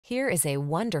Here is a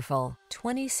wonderful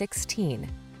 2016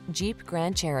 Jeep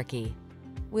Grand Cherokee.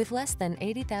 With less than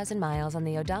 80,000 miles on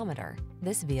the odometer,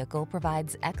 this vehicle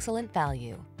provides excellent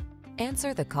value.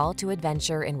 Answer the call to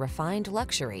adventure in refined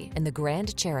luxury in the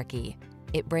Grand Cherokee.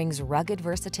 It brings rugged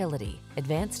versatility,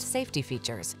 advanced safety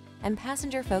features, and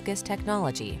passenger-focused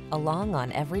technology along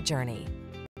on every journey.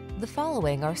 The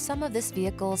following are some of this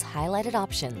vehicle's highlighted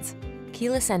options: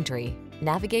 keyless entry,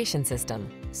 navigation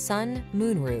system, sun,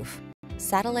 moonroof,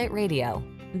 satellite radio,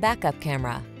 backup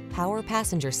camera, power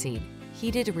passenger seat,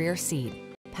 heated rear seat,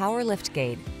 power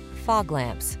liftgate, fog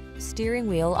lamps, steering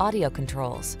wheel audio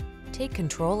controls. Take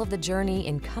control of the journey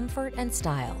in comfort and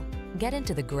style. Get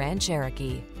into the Grand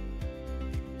Cherokee.